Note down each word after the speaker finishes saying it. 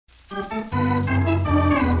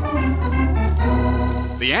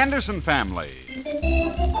The Anderson Family.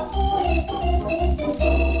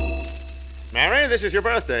 Mary, this is your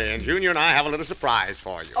birthday, and Junior and I have a little surprise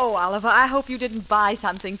for you. Oh, Oliver, I hope you didn't buy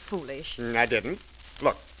something foolish. I didn't.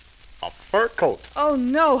 Look, a fur coat. Oh,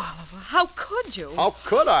 no, Oliver. How could you? How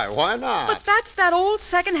could I? Why not? But that's that old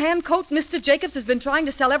second-hand coat Mr. Jacobs has been trying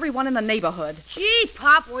to sell everyone in the neighborhood. Gee,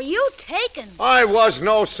 Pop, were you taken? I was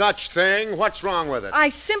no such thing. What's wrong with it? I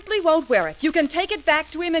simply won't wear it. You can take it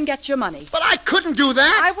back to him and get your money. But I couldn't do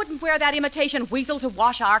that. I wouldn't wear that imitation weasel to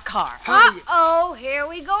wash our car. Uh-oh, here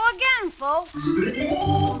we go again, folks.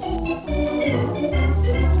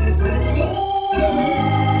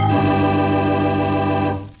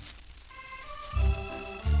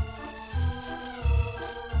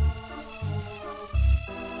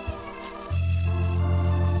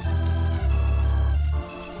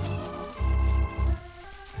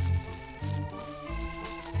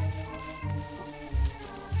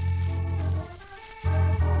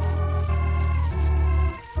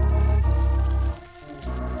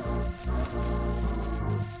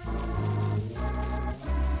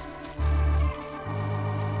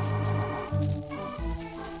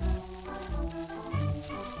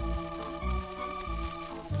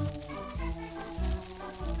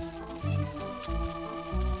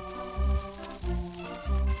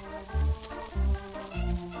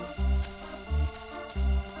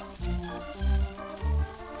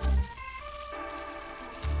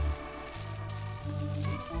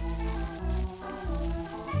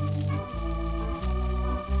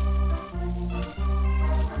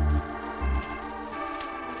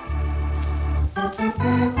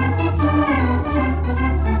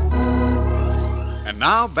 And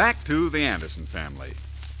now back to the Anderson family.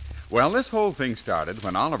 Well, this whole thing started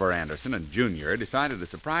when Oliver Anderson and Junior decided to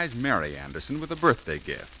surprise Mary Anderson with a birthday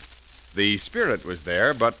gift. The spirit was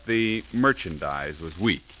there, but the merchandise was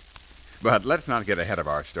weak. But let's not get ahead of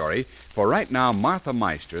our story, for right now Martha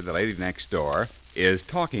Meister, the lady next door, is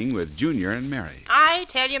talking with Junior and Mary. I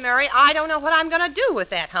tell you, Mary, I don't know what I'm going to do with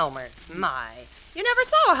that Homer. My, you never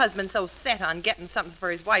saw a husband so set on getting something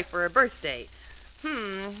for his wife for her birthday.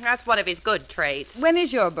 That's one of his good traits. When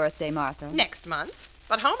is your birthday, Martha? Next month.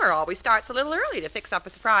 But Homer always starts a little early to fix up a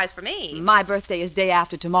surprise for me. My birthday is day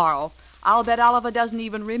after tomorrow. I'll bet Oliver doesn't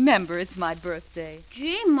even remember it's my birthday.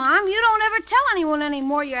 Gee, Mom, you don't ever tell anyone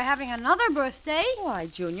anymore you're having another birthday. Why,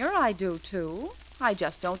 Junior, I do, too. I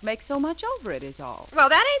just don't make so much over it, is all. Well,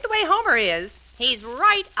 that ain't the way Homer is. He's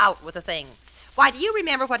right out with a thing. Why, do you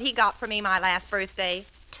remember what he got for me my last birthday?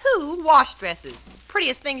 2 wash dresses.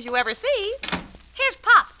 Prettiest things you ever see. Here's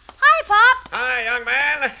Pop. Hi, Pop. Hi, young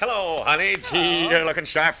man. Hello, honey. Gee, you're looking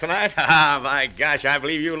sharp tonight. Ah, my gosh, I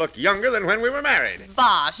believe you look younger than when we were married.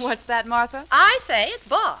 Bosh. What's that, Martha? I say it's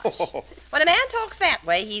bosh. When a man talks that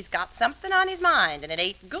way, he's got something on his mind, and it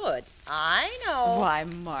ain't good. I know. Why,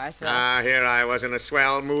 Martha. Here I was in a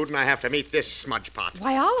swell mood, and I have to meet this smudge pot.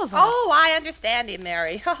 Why, Oliver. Oh, I understand him,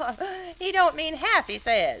 Mary. He don't mean half he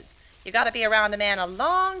says. You got to be around a man a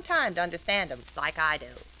long time to understand him, like I do.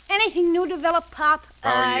 Anything new developed, Pop?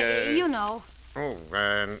 yeah. You know. Oh,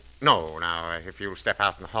 no. Now, if you'll step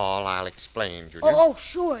out in the hall, I'll explain, Junior. Oh,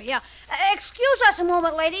 sure, yeah. Excuse us a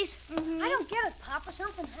moment, ladies. I don't get it, Papa.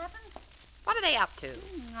 Something happened? What are they up to?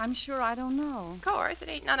 I'm sure I don't know. Of course, it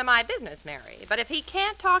ain't none of my business, Mary. But if he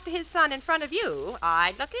can't talk to his son in front of you,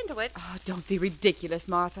 I'd look into it. Oh, don't be ridiculous,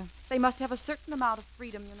 Martha. They must have a certain amount of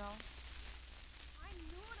freedom, you know. I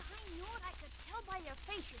knew it. I could tell by your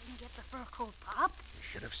face you didn't get the fur coat, Pop. You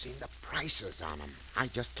should have seen the prices on them. I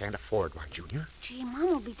just can't afford one, Junior. Gee, Mom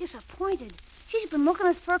will be disappointed. She's been looking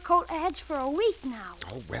at fur coat ads for a week now.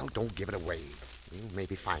 Oh, well, don't give it away. We'll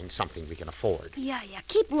maybe find something we can afford. Yeah.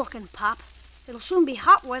 Keep looking, Pop. It'll soon be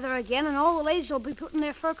hot weather again, and all the ladies will be putting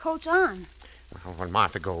their fur coats on. Well, when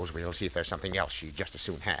Martha goes, we'll see if there's something else she'd just as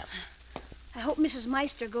soon have. I hope Mrs.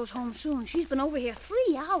 Meister goes home soon. She's been over here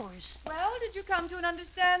 3 hours. Well, did you come to an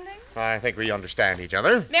understanding? I think we understand each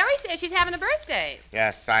other. Mary says she's having a birthday.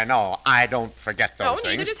 Yes, I know. I don't forget those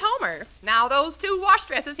things. Neither does Homer. Now, those 2 wash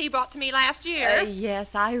dresses he brought to me last year.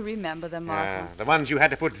 Yes, I remember them, Martha. The ones you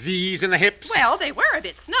had to put V's in the hips? Well, they were a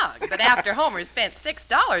bit snug, but after Homer spent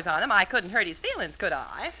 $6 on them, I couldn't hurt his feelings, could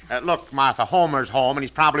I? Look, Martha, Homer's home, and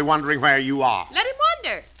he's probably wondering where you are. Let him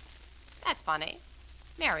wonder. That's funny.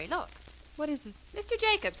 Mary, look. What is it? Mr.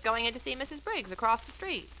 Jacobs going in to see Mrs. Briggs across the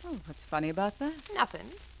street. Oh, what's funny about that? Nothing.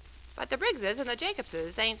 But the Briggses and the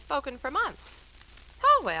Jacobses ain't spoken for months.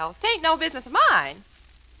 Oh, well, 'tain't no business of mine.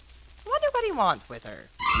 Wonder what he wants with her.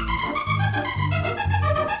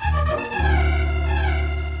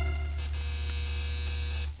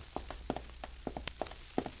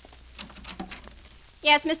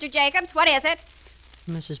 Yes, Mr. Jacobs, what is it?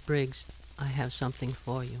 Mrs. Briggs, I have something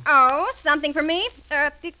for you. Oh, something for me?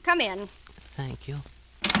 Come in. Thank you.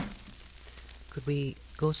 Could we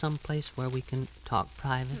go someplace where we can talk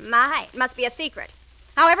private? My, it must be a secret.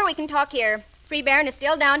 However, we can talk here. Free Baron is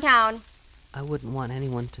still downtown. I wouldn't want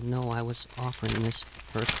anyone to know I was offering this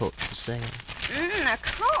fur coat for sale. A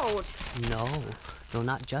coat. No,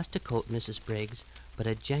 not just a coat, Mrs. Briggs, but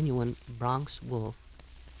a genuine Bronx wolf,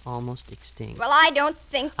 almost extinct. Well, I don't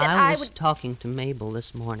think that I was talking to Mabel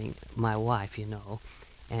this morning, my wife, you know,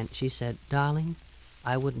 and she said, "Darling,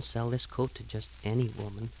 I wouldn't sell this coat to just any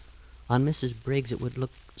woman. On Mrs. Briggs, it would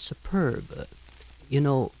look superb. You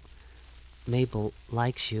know, Mabel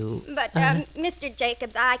likes you." But, Mr.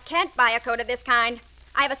 Jacobs, I can't buy a coat of this kind.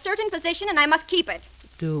 I have a certain position, and I must keep it.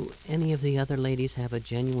 Do any of the other ladies have a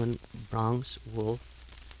genuine Bronx wolf?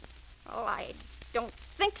 Oh, I don't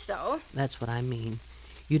think so. That's what I mean.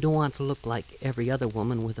 You don't want to look like every other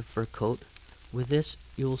woman with a fur coat. With this,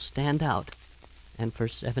 you'll stand out. And for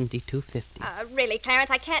 $72.50. Really,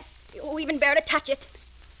 Clarence, I can't even bear to touch it.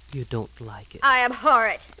 You don't like it. I abhor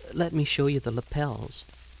it. Let me show you the lapels.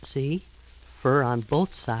 See? Fur on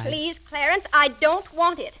both sides. Please, Clarence, I don't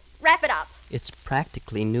want it. Wrap it up. It's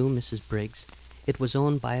practically new, Mrs. Briggs. It was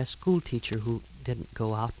owned by a schoolteacher who didn't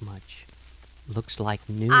go out much. Looks like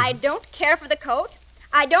new. I don't care for the coat.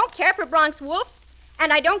 I don't care for Bronx Wolf.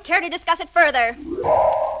 And I don't care to discuss it further.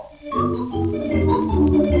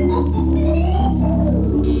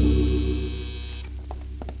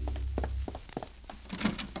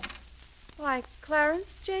 Why,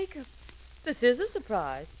 Clarence Jacobs. This is a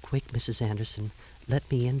surprise. Quick, Mrs. Anderson. Let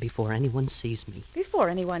me in before anyone sees me. Before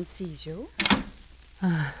anyone sees you.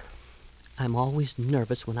 I'm always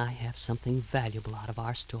nervous when I have something valuable out of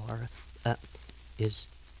our store. Is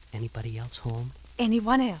anybody else home?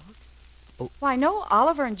 Anyone else? Oh. Why, no,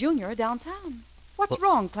 Oliver and Junior are downtown. What's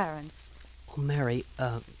wrong, Clarence? Oh, Mary,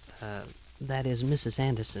 that is Mrs.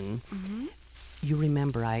 Anderson. Mm-hmm. You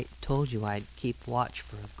remember I told you I'd keep watch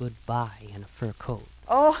for a good buy in a fur coat.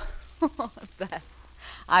 Oh, that.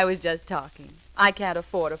 I was just talking. I can't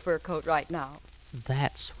afford a fur coat right now.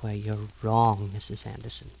 That's where you're wrong, Mrs.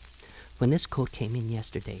 Anderson. When this coat came in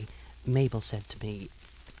yesterday, Mabel said to me,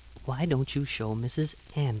 "Why don't you show Mrs.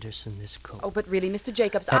 Anderson this coat?" Oh, but really, Mr.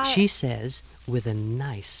 Jacobs, She says, with a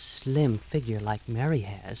nice, slim figure like Mary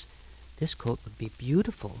has, this coat would be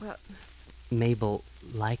beautiful. Well, Mabel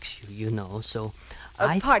likes you, you know, so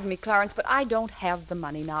pardon me, Clarence, but I don't have the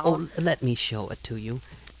money now. Oh, let me show it to you.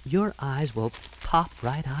 Your eyes will pop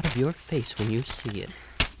right out of your face when you see it.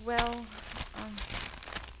 Well,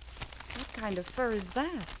 what kind of fur is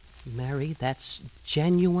that? Mary, that's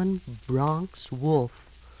genuine Bronx wolf.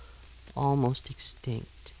 Almost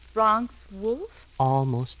extinct. Bronx wolf?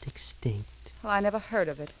 Almost extinct. Well, I never heard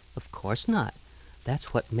of it. Of course not.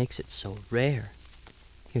 That's what makes it so rare.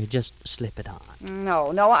 Here, just slip it on.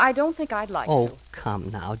 No, I don't think I'd like to. Oh,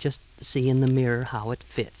 come now. Just see in the mirror how it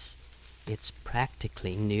fits. It's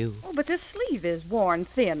practically new. Oh, but this sleeve is worn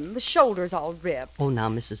thin. The shoulder's all ripped. Oh, now,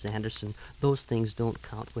 Mrs. Anderson, those things don't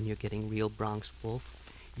count when you're getting real Bronx wolf.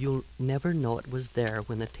 You'll never know it was there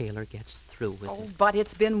when the tailor gets through with it. Oh, but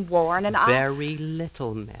it's been worn and Very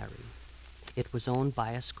little, Mary. It was owned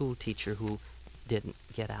by a schoolteacher who didn't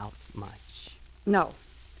get out much. No,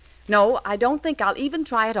 I don't think I'll even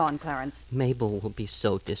try it on, Clarence. Mabel will be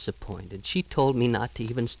so disappointed. She told me not to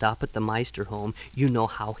even stop at the Meister home. You know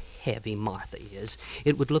how heavy Martha is.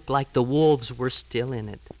 It would look like the wolves were still in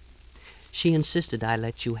it. She insisted I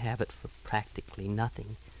let you have it for practically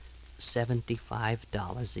nothing.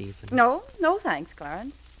 $75 even. No, thanks,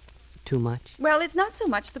 Clarence. Too much? Well, it's not so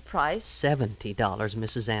much the price. $70,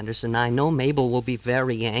 Mrs. Anderson. I know Mabel will be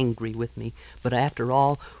very angry with me, but after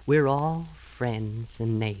all, we're all friends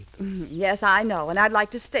and neighbors. Yes, I know, and I'd like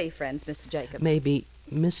to stay friends, Mr. Jacobs. Maybe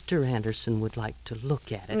Mr. Anderson would like to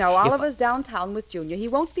look at it. No, Oliver's downtown with Junior. He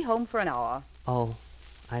won't be home for an hour. Oh,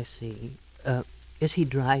 I see. Is he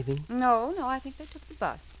driving? No, I think they took the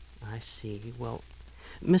bus. I see. Well,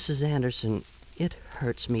 Mrs. Anderson, it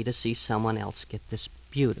hurts me to see someone else get this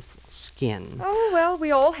beautiful skin. Oh, well,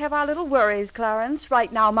 we all have our little worries, Clarence.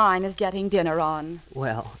 Right now mine is getting dinner on.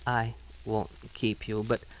 Well, I won't keep you,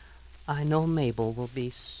 but I know Mabel will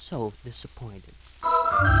be so disappointed.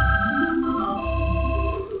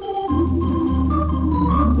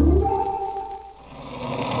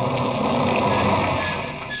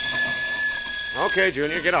 Okay,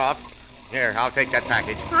 Junior, get off. Here, I'll take that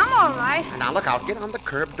package. I'm all right. Now, look out. Get on the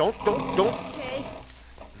curb. Don't. Okay.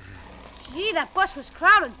 Gee, that bus was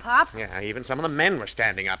crowded, Pop. Yeah, even some of the men were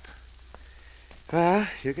standing up.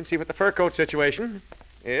 You can see with the fur coat situation.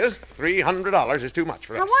 is $300 is too much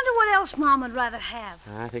for I us. wonder what else Mom would rather have.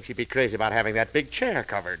 I think she'd be crazy about having that big chair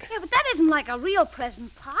covered. Yeah, but that isn't like a real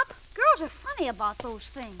present, Pop. Girls are funny about those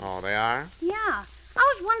things. Oh, they are? Yeah.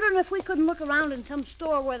 I was wondering if we couldn't look around in some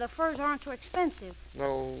store where the furs aren't so expensive.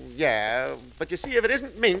 Well, yeah, but you see, if it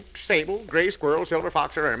isn't mink, sable, gray squirrel, silver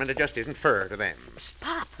fox, or ermine, it just isn't fur to them.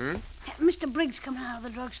 Pop. Hmm? Mr. Briggs coming out of the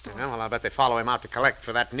drugstore. Well, I'll bet they follow him out to collect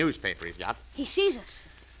for that newspaper he's got. He sees us.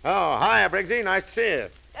 Oh, hiya, Briggsy. Nice to see you.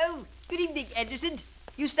 Oh, good evening, Anderson.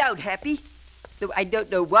 You sound happy, though I don't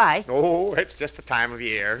know why. Oh, it's just the time of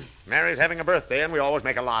year. Mary's having a birthday, and we always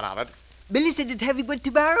make a lot of it. Millicent is having one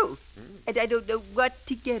tomorrow, and I don't know what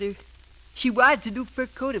to get her. She wants a new fur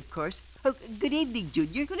coat, of course. Oh, good evening,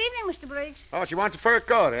 Junior. Good evening, Mr. Briggs. Oh, she wants a fur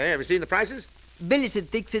coat, eh? Have you seen the prices? Millicent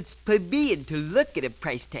thinks it's plebeian to look at a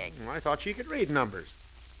price tag. I thought she could read numbers.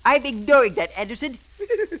 I'm ignoring that, Anderson.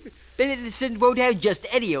 Millicent won't have just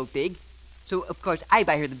any old thing, so of course I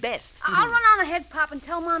buy her the best. I'll run on ahead, Pop, and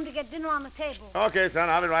tell Mom to get dinner on the table. Okay, son,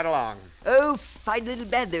 I'll be right along. Oh, fine little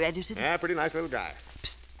man there, Anderson. Yeah, pretty nice little guy.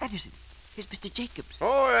 Psst, Anderson, here's Mr. Jacobs.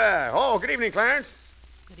 Oh, yeah. Oh, good evening, Clarence.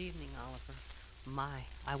 Good evening, Oliver. My,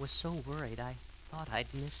 I was so worried. I thought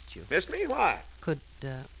I'd missed you. Missed me? Why? Could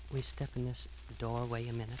we step in this doorway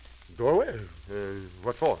a minute? Doorway?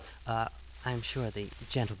 What for? I'm sure the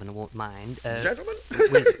gentleman won't mind. Gentlemen?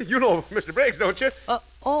 with- You know Mr. Briggs, don't you?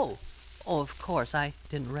 Oh, of course. I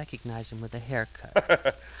didn't recognize him with the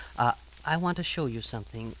haircut. I want to show you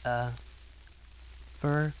something.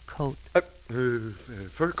 Fur coat.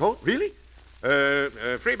 Fur coat? Really?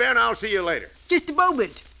 Free Bear, and I'll see you later. Just a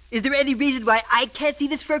moment. Is there any reason why I can't see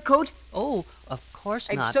this fur coat? Oh, of course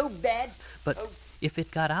I'm not. so bad. But if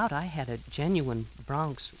it got out, I had a genuine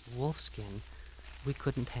Bronx wolfskin. We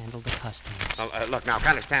couldn't handle the customers. Look, now,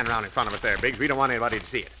 kind of stand around in front of us there, Biggs. We don't want anybody to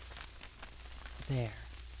see it. There.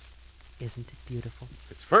 Isn't it beautiful?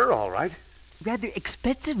 It's fur, all right. Rather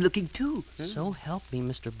expensive looking, too. So help me,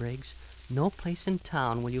 Mr. Briggs. No place in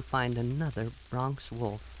town will you find another Bronx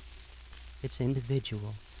wolf. It's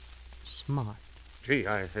individual. Smart. Gee,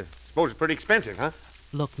 I suppose it's pretty expensive, huh?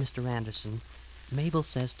 Look, Mr. Anderson, Mabel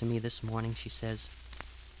says to me this morning, she says,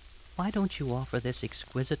 why don't you offer this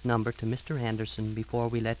exquisite number to Mr. Anderson before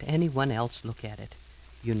we let anyone else look at it?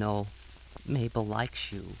 You know, Mabel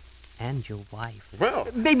likes you and your wife. Well,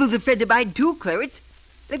 Mabel's a friend of mine, too, Clarence.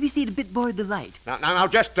 Let me see it a bit more in the light. now,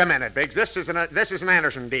 just a minute, Biggs. This is an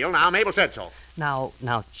Anderson deal. Now, Mabel said so. Now,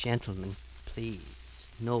 gentlemen, please,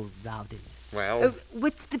 no rowdiness. Well,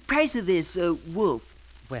 What's the price of this, wolf?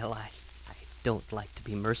 Well, I don't like to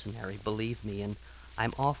be mercenary, believe me, and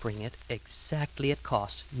I'm offering it exactly at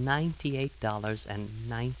cost,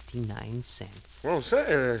 $98.99. well,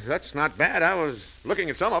 sir, that's not bad. I was looking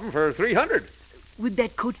at some of them for $300. Would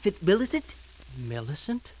that coat fit Millicent?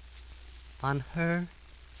 Millicent? On her,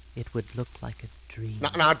 it would look like a dream.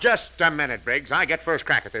 Now, just a minute, Briggs. I get first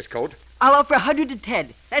crack at this coat. I'll offer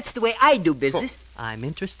 110. That's the way I do business. I'm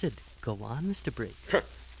interested. Go on, Mr. Briggs.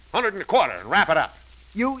 100 and a quarter, and wrap it up.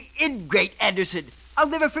 You ingrate, Anderson. I'll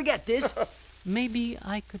never forget this. Maybe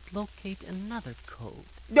I could locate another coat.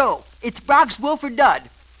 No, it's Bronx wolf or none.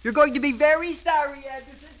 You're going to be very sorry,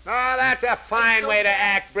 Anderson. Oh, that's a fine way to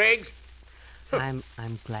act, Briggs. I'm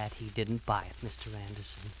glad he didn't buy it, Mr.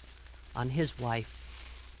 Anderson. On his wife,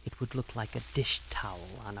 it would look like a dish towel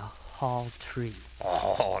on a hall tree.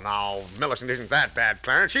 Oh, now, Millicent isn't that bad,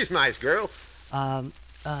 Clarence. She's a nice girl.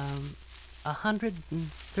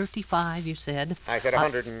 135, you said? I said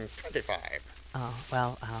 125. Oh,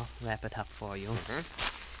 well, I'll wrap it up for you.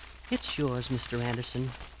 It's yours, Mr. Anderson,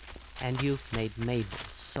 and you've made Mabel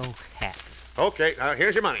so happy. Okay,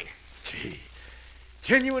 here's your money. Gee,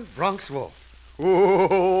 genuine Bronx wolf.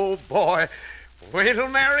 Oh, boy. Wait till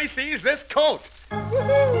Mary sees this coat.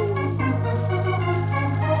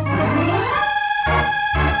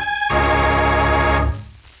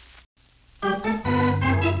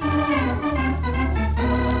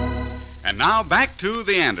 And now back to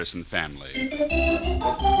the Anderson family.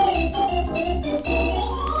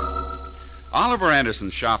 Oliver Anderson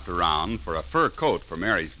shopped around for a fur coat for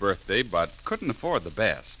Mary's birthday, but couldn't afford the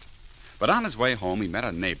best. But on his way home, he met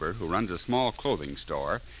a neighbor who runs a small clothing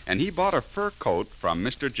store, and he bought a fur coat from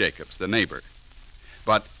Mr. Jacobs, the neighbor.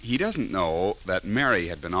 But he doesn't know that Mary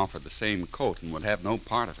had been offered the same coat and would have no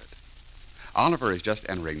part of it. Oliver is just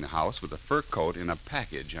entering the house with a fur coat in a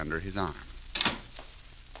package under his arm.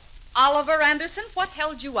 Oliver Anderson, what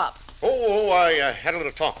held you up? I had a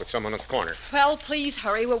little talk with someone at the corner. Well, please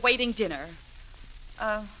hurry. We're waiting dinner.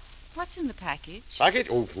 What's in the package? Package?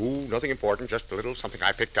 Oh, nothing important. Just a little something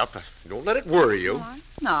I picked up. Don't let it worry you. Oh, I'm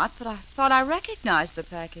not, but I thought I recognized the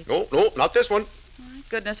package. No, not this one. My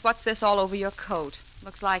goodness, what's this all over your coat?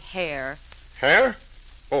 Looks like hair. Hair?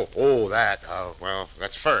 Oh, that. Well,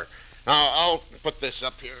 that's fur. Now, I'll put this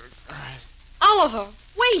up here. Oliver,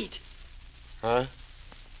 wait! Huh?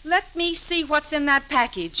 Let me see what's in that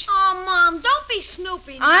package. Oh, Mom, don't be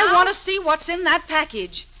snoopy now. I want to see what's in that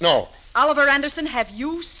package. No. Oliver Anderson, have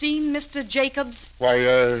you seen Mr. Jacobs? Why,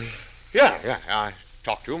 yeah. I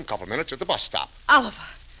talked to him a couple of minutes at the bus stop. Oliver,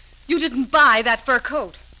 you didn't buy that fur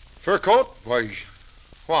coat. Fur coat? Why?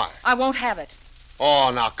 I won't have it.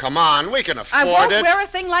 Oh, now, come on. We can afford I won't it. wear a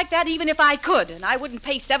thing like that even if I could, and I wouldn't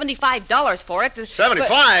pay $75 for it.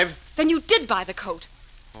 75? Then you did buy the coat.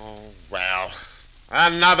 Oh, well.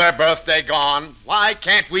 Another birthday gone. Why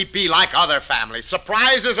can't we be like other families?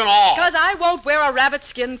 Surprises and all. Because I won't wear a rabbit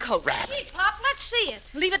skin coat. Gee, Pop, let's see it.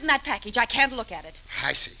 Leave it in that package. I can't look at it.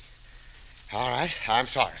 I see. All right, I'm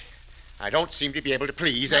sorry. I don't seem to be able to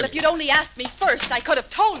please Well, anyone. if you'd only asked me first, I could have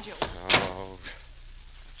told you. Oh,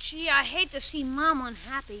 Gee, I hate to see Mom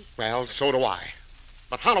unhappy. well, so do I.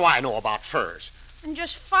 But how do I know about furs? And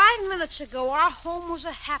just 5 minutes ago, our home was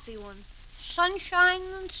a happy one. Sunshine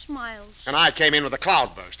and smiles. And I came in with a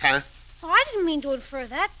cloudburst, huh? Well, I didn't mean to infer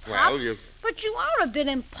that, Pop. Well, you... But you are a bit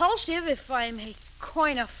impulsive, if I may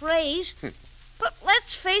coin a phrase. But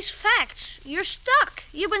let's face facts. You're stuck.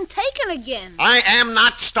 You've been taken again. I am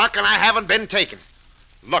not stuck, and I haven't been taken.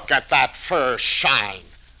 Look at that fur shine.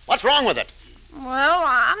 What's wrong with it? Well,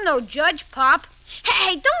 I'm no judge, Pop.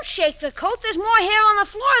 Hey, don't shake the coat. There's more hair on the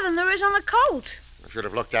floor than there is on the coat. I should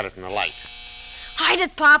have looked at it in the light. Hide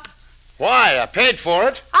it, Pop. Why? I paid for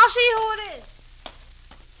it. I'll see who it is.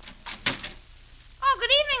 Oh,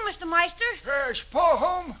 good evening, Mr. Meister. Is Pa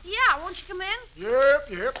home? Yeah, won't you come in?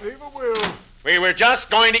 Yep, leave a will. We were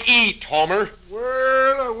just going to eat, Homer.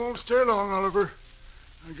 Well, I won't stay long, Oliver.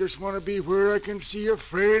 I just want to be where I can see a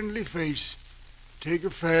friendly face. Take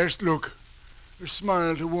a fast look. A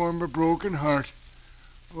smile to warm my broken heart.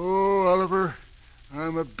 Oh, Oliver,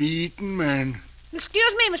 I'm a beaten man.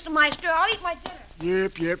 Excuse me, Mr. Meister. I'll eat my dinner.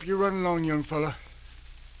 Yep, you run along, young fella.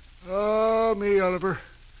 Ah, me, Oliver.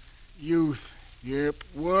 Youth. Yep,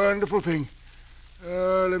 wonderful thing.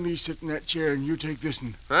 Let me sit in that chair and you take this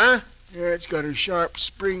one. Huh? Yeah, it's got a sharp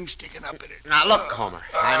spring sticking up in it. Now, look, Homer.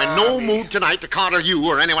 I'm in no mood tonight to coddle you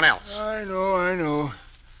or anyone else. I know.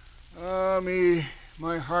 Ah, me,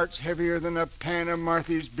 my heart's heavier than a pan of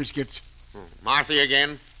Marthy's biscuits. Marthy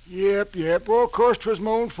again? Yep. Well, of course, 'twas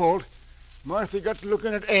my own fault. Marthy got to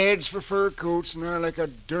looking at ads for fur coats, and I, like a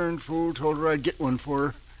darned fool, told her I'd get one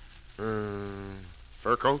for her.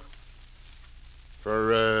 Fur coat?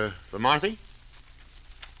 For Marthy?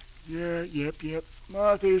 Yeah, yep.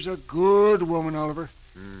 Marthy's a good woman, Oliver.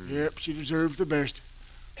 Yep, she deserves the best.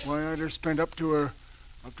 Why, I'd have spent up to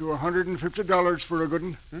 $150 for a good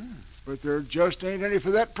one. But there just ain't any for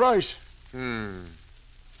that price.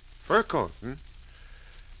 Fur coat,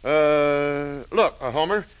 Look,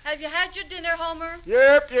 Homer. Have you had your dinner, Homer?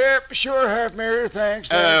 Yep, sure have, Mary, thanks.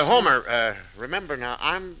 Homer, remember now,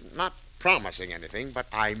 I'm not promising anything, but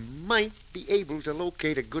I might be able to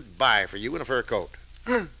locate a good buy for you in a fur coat.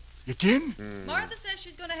 You can? Martha says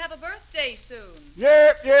she's going to have a birthday soon.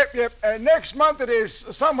 Yep. Next month it is,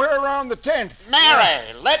 somewhere around the 10th.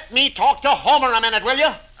 Mary, let me talk to Homer a minute, will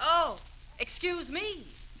you? Oh, excuse me.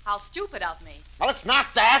 How stupid of me. Well, it's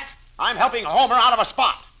not that. I'm helping Homer out of a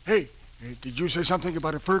spot. Hey, did you say something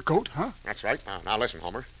about a fur coat, huh? That's right. Now listen,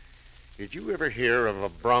 Homer. Did you ever hear of a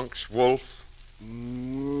Bronx wolf?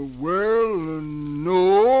 Well,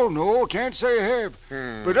 no, can't say I have.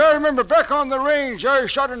 But I remember back on the range, I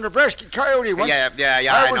shot a Nebraska coyote once. Yeah,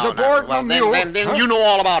 I was know. aboard Well, my mule. then Huh? you know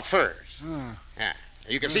all about furs. Yeah.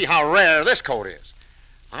 You can see how rare this coat is.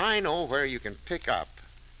 I know where you can pick up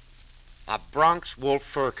a Bronx wolf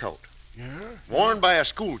fur coat. Yeah? Worn by a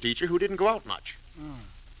school teacher who didn't go out much.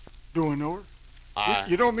 Do I know her?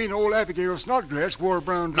 You don't mean old Abigail Snodgrass wore a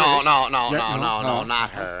brown dress? No, not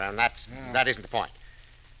her. And that isn't the point.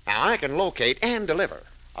 Now, I can locate and deliver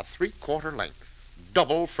a 3/4 length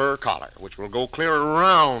double fur collar, which will go clear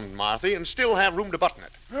around Marthy and still have room to button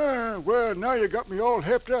it. Well, now you got me all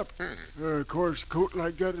hepped up. Of course, a coat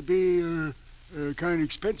like that would be kind of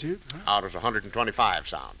expensive. Huh? How does $125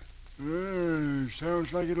 sound?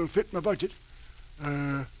 Sounds like it'll fit my budget.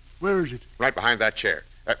 Where is it? Right behind that chair.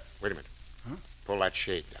 Wait a minute. Huh? Pull that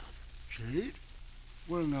shade down. Shade?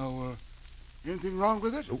 Well, now, anything wrong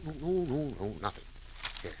with it? No, nothing.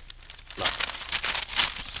 Here, look.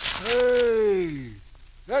 Hey,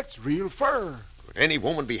 that's real fur. Could any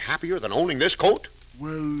woman be happier than owning this coat?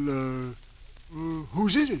 Well,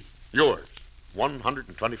 whose is it? Yours.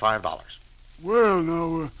 $125. Well,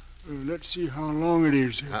 now, let's see how long it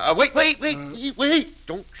is. Wait.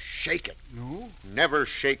 Don't shake it. No? Never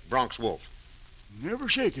shake Bronx wolf. Never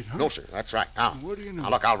shake it, huh? No, sir, that's right. Now, What do you know? now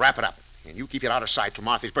look, I'll wrap it up, and you keep it out of sight till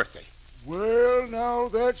Martha's birthday. Well, now,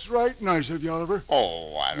 that's right nice of you, Oliver.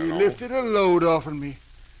 Oh, I don't You know. lifted a load off of me.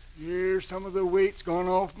 Here's some of the weight's gone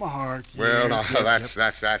off my heart. Well, Yeah, no, yep,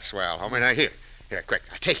 that's swell. Homie, now here, quick,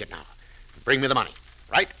 now take it now. Bring me the money,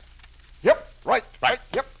 right? Yep, Right.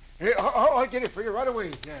 yep. Hey, I'll get it for you right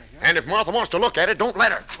away. Yeah. And if Martha wants to look at it, don't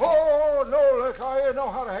let her. Oh, no, look, I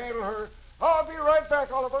know how to handle her. I'll be right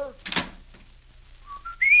back, Oliver.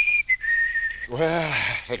 Well,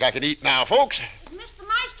 I think I can eat now, folks. Is Mr.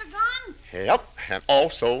 Meister gone? Yep, and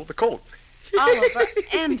also the coat. Oliver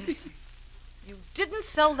Anderson, you didn't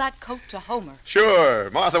sell that coat to Homer.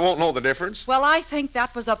 Sure, Martha won't know the difference. Well, I think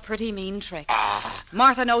that was a pretty mean trick.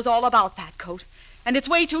 Martha knows all about that coat, and it's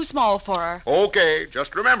way too small for her. Okay,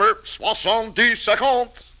 just remember, 70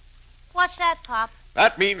 What's that, Pop?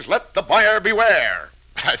 That means let the buyer beware,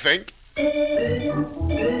 I think.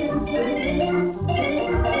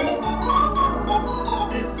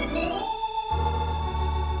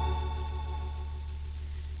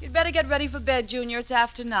 You'd better get ready for bed, Junior. It's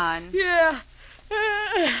after 9. Yeah.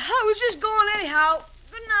 I was just going anyhow.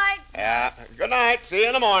 Good night. Yeah, good night. See you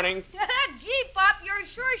in the morning. Gee, Pop, you're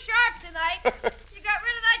sure sharp tonight. You got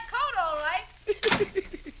rid of that coat all right.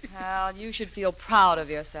 Well, you should feel proud of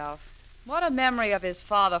yourself. What a memory of his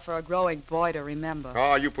father for a growing boy to remember.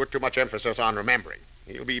 Oh, you put too much emphasis on remembering.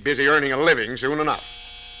 He'll be busy earning a living soon enough.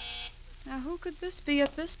 Now, who could this be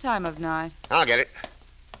at this time of night? I'll get it.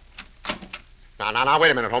 Now, wait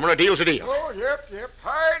a minute, Homer. A deal's a deal. Oh, yep.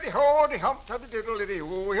 Hi-de-ho, the hump to the diddle-diddy.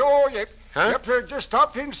 Oh, yep. Huh? Yep, just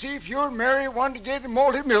stop in and see if you and Mary want to get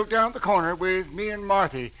malted milk down the corner with me and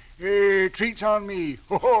Marthy. Treats on me.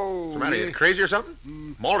 What's the matter? You crazy or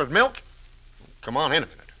something? Malted milk? Come on in a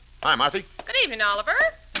minute. Hi, Marthy. Good evening, Oliver.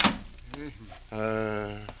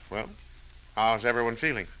 Well, how's everyone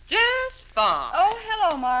feeling? Just fine. Oh,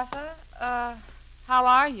 hello, Martha. How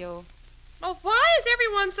are you? Well, why is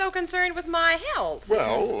everyone so concerned with my health?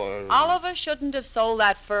 Well, Oliver shouldn't have sold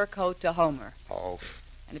that fur coat to Homer. Oh.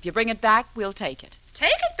 And if you bring it back, we'll take it.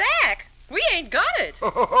 Take it back. We ain't got it.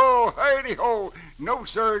 Oh, hi-de-ho. No,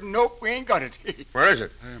 sir. Nope, we ain't got it. Where is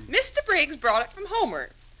it? Mr. Briggs brought it from Homer.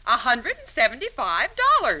 $175.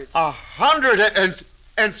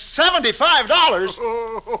 $175?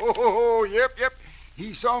 Oh, yep.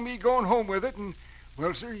 He saw me going home with it, and,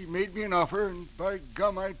 well, sir, he made me an offer, and by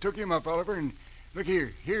gum, I took him up, Oliver, and look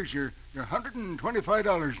here. Here's your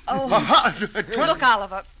 $125. Oh, look,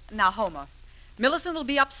 Oliver. Now, Homer, Millicent will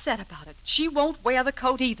be upset about it. She won't wear the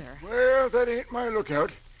coat either. Well, that ain't my lookout.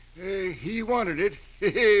 He wanted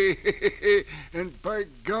it, and by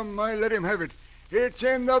gum, I let him have it. It's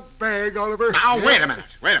in the bag, Oliver. Now, wait a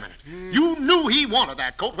minute. You knew he wanted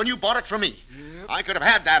that coat when you bought it from me. Yep. I could have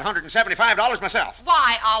had that $175 myself.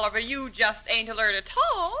 Why, Oliver, you just ain't alert at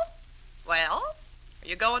all. Well, are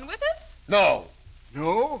you going with us? No.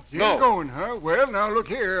 No? You No. ain't going, huh? Well, now, look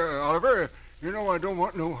here, Oliver. You know I don't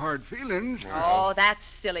want no hard feelings. Oh, that's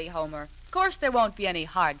silly, Homer. Of course there won't be any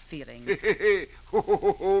hard feelings.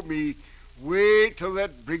 Me. Wait till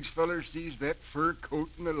that Briggs feller sees that fur coat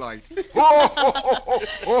in the light.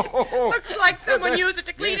 Looks like someone used it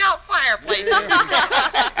to clean out fireplaces.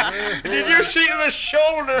 Did you see the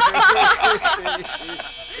shoulder?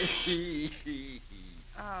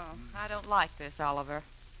 Oh, I don't like this, Oliver.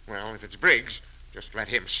 Well, if it's Briggs, just let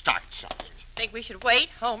him start something. Think we should wait,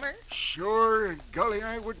 Homer? Sure, golly,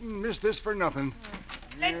 I wouldn't miss this for nothing.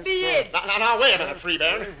 Let me in. Now, wait a minute,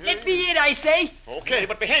 Freeburn. Let me in, I say. Okay,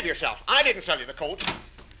 but behave yourself. I didn't sell you the coat.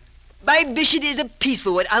 My mission is a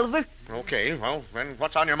peaceful one, Oliver. Okay, well, then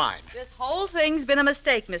what's on your mind? This whole thing's been a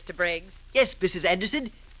mistake, Mr. Briggs. Yes, Mrs.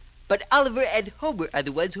 Anderson. But Oliver and Homer are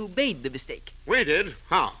the ones who made the mistake We did.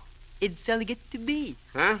 How? in selling it to me.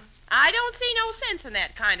 Huh? I don't see no sense in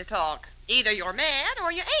that kind of talk. Either you're mad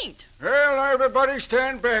or you ain't. Well, everybody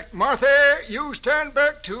stand back. Martha, you stand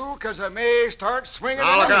back, too, 'cause I may start swinging.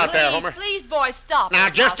 Now, look around. out there, Homer. Please, boys, stop. Now,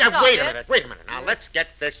 it. just Stop wait a it. minute. Now, let's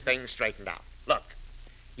get this thing straightened out. Look,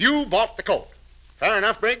 you bought the coat. Fair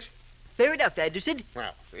enough, Briggs? Fair enough, Anderson.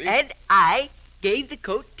 Well, see? And I gave the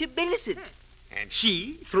coat to Millicent. And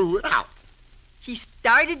she threw it out. She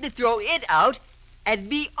started to throw it out, and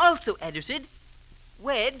me also, Anderson,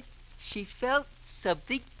 when she felt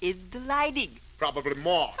something in the lining. Probably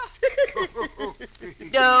moth.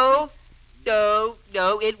 No,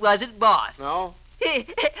 it wasn't moss. No?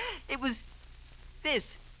 It was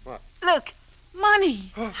this. What? Look.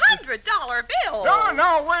 Money. $100 bill.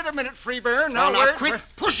 No, wait a minute, Freeburn. Now, wait. quit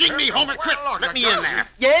pushing me, Homer. Quit. Let me in there.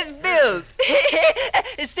 Yes, bills.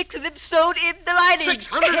 6 of them sewed in the lining.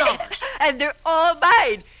 $600. And they're all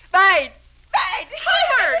mine. Mine.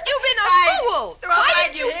 Homer, you've been a fool. They're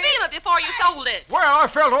sold it. Well, I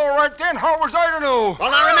felt all right then. How was I to know?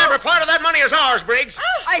 Well, now remember, part of that money is ours, Briggs.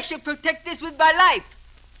 I shall protect this with my life.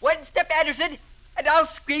 One step, Anderson, and I'll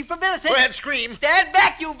scream for Millicent. Go ahead, scream. Stand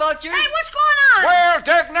back, you vultures. Hey, what's going on? Well,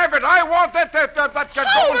 Dick Nevitt, I want that going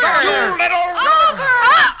down You there. little...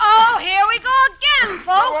 Uh-oh, here we go again,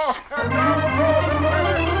 folks.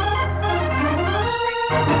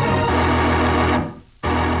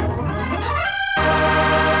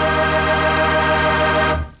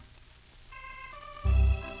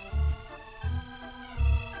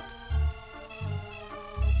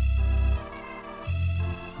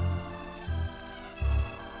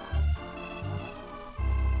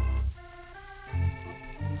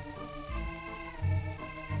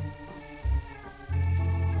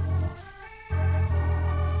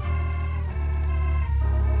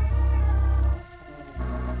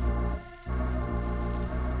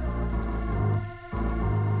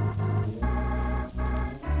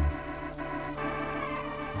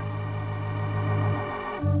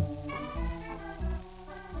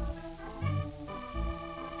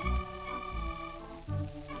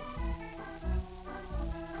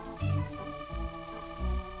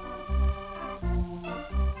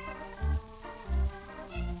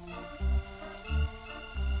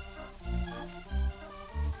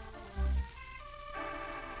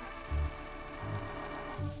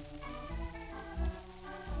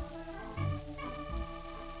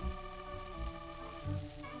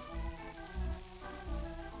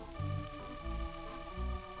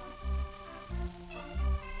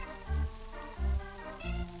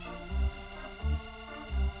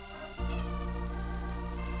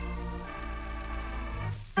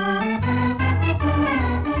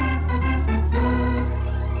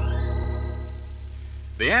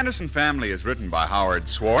 The Anderson Family is written by Howard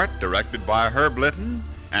Swart, directed by Herb Litton,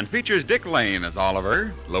 and features Dick Lane as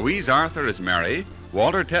Oliver, Louise Arthur as Mary,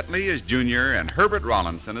 Walter Tetley as Junior, and Herbert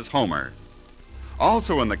Rollinson as Homer.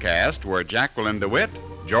 Also in the cast were Jacqueline DeWitt,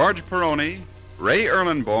 George Peroni, Ray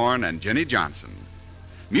Erlenborn, and Jenny Johnson.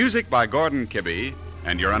 Music by Gordon Kibbe,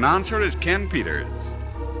 and your announcer is Ken Peters.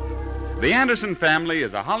 The Anderson Family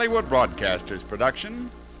is a Hollywood Broadcasters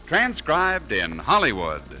production, transcribed in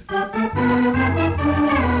Hollywood.